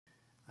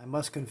I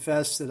must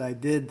confess that I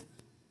did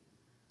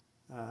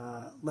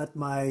let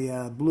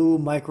my blue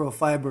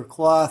microfiber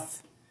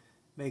cloth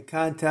make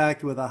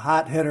contact with a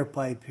hot header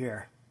pipe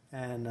here,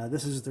 and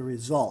this is the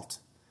result.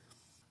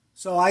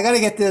 So I got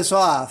to get this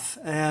off,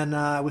 and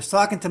I was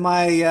talking to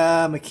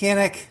my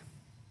mechanic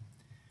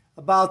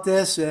about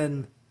this,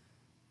 and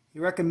he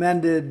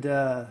recommended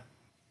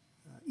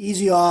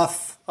Easy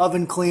Off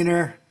oven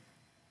cleaner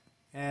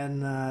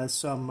and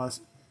some a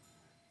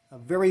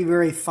very,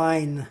 very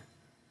fine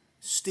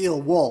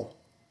steel wool.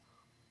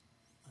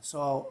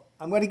 So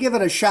I'm going to give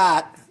it a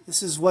shot.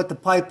 This is what the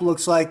pipe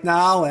looks like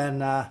now,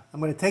 and I'm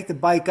going to take the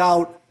bike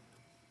out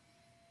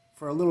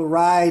for a little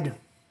ride,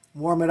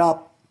 warm it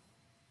up,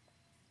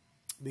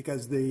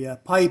 because the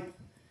pipe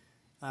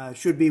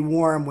should be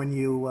warm when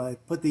you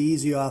put the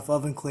Easy Off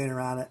oven cleaner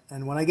on it.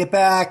 And when I get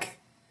back,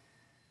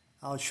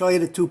 I'll show you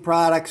the two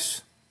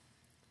products,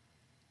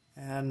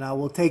 and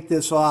we'll take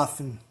this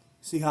off and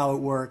see how it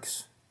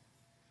works.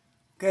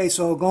 Okay,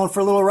 so going for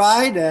a little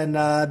ride, and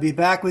I'll be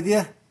back with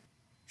you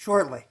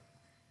shortly.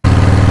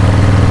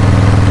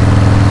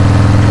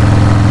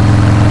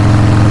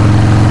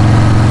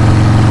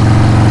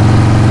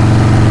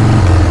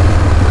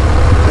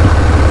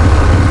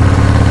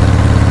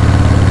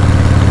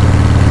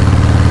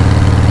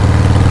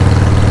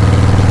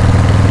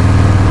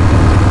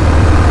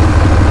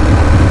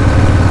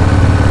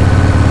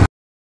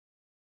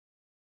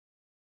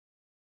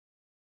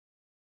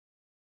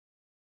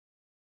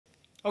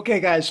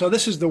 Okay guys, so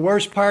this is the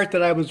worst part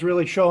that I was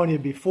really showing you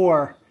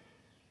before.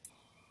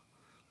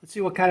 Let's see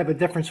what kind of a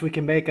difference we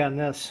can make on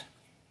this.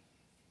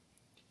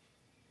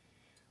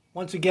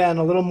 Once again,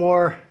 a little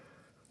more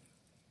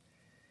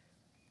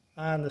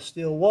on the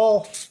steel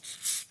wool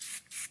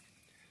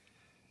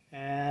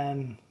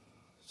and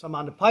some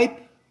on the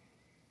pipe.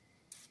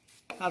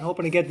 Not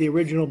hoping to get the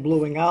original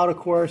bluing out, of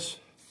course.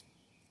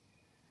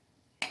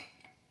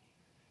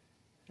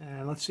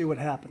 And let's see what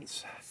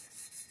happens.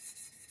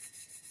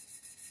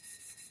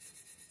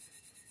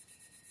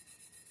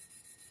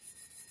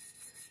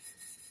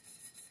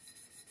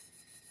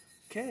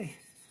 Okay,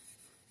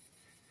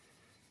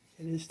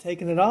 it is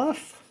taking it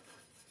off.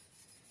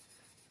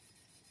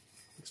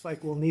 Looks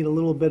like we'll need a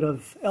little bit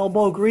of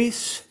elbow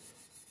grease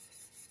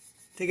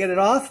to get it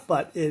off,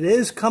 but it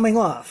is coming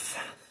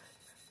off.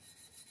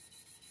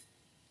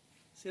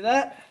 See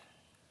that?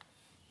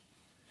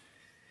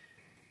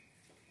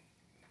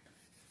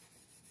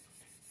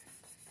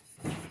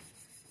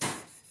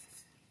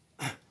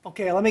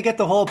 Okay, let me get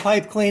the whole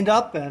pipe cleaned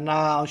up, and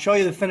I'll show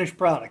you the finished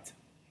product.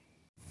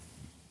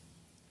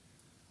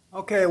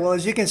 Okay, well,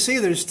 as you can see,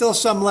 there's still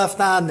some left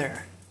on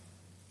there,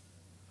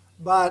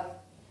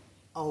 but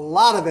a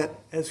lot of it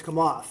has come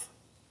off,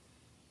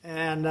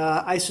 and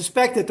I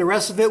suspect that the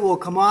rest of it will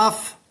come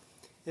off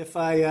if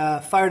I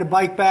fire the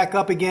bike back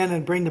up again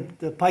and bring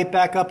the pipe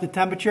back up to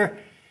temperature.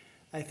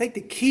 I think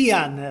the key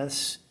on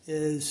this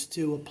is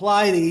to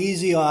apply the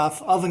Easy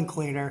Off oven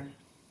cleaner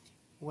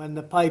when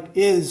the pipe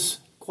is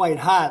quite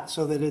hot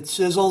so that it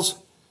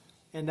sizzles,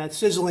 and that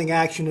sizzling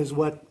action is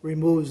what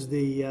removes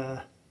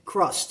the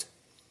crust.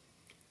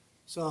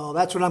 So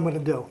that's what I'm going to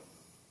do.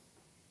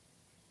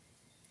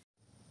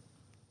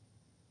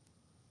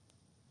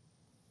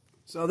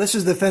 So this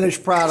is the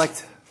finished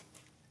product.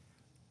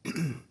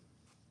 I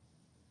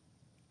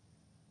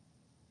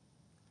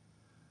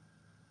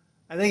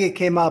think it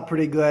came out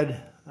pretty good.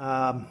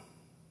 I've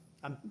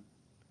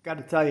got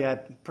to tell you,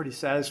 I'm pretty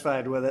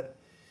satisfied with it.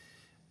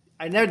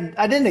 I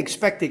didn't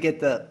expect to get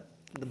the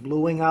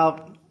bluing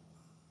out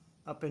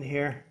up in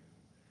here.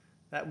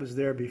 That was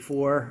there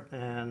before,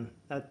 and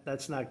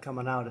that's not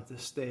coming out at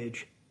this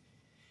stage.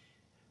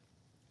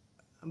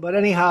 But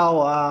anyhow,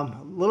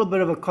 a little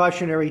bit of a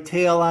cautionary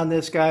tale on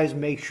this, guys.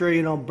 Make sure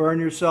you don't burn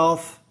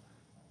yourself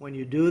when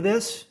you do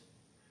this.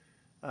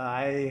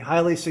 I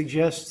highly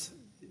suggest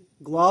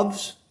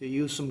gloves. You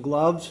use some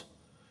gloves.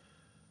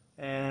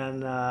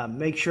 And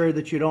make sure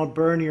that you don't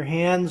burn your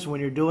hands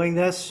when you're doing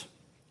this.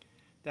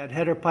 That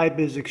header pipe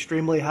is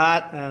extremely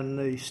hot, and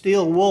the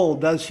steel wool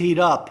does heat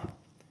up.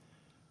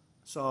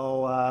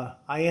 So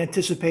I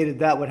anticipated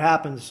that would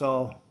happen,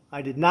 so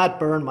I did not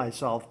burn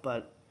myself,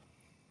 but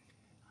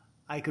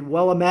I could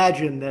well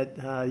imagine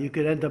that you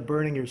could end up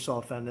burning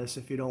yourself on this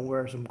if you don't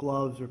wear some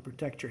gloves or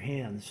protect your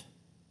hands.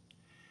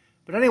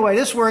 But anyway,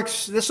 this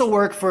works. This will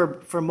work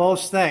for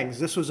most things.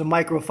 This was a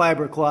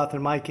microfiber cloth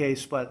in my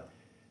case, but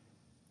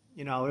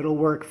you know, it'll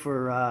work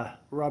for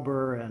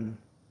rubber and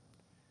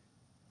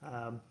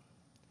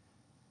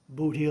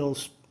boot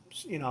heels,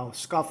 you know,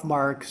 scuff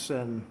marks,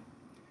 and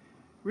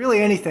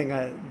really anything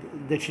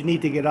that you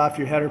need to get off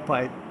your header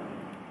pipe.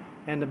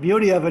 And the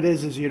beauty of it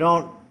is you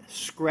don't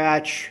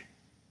scratch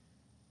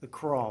the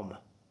chrome.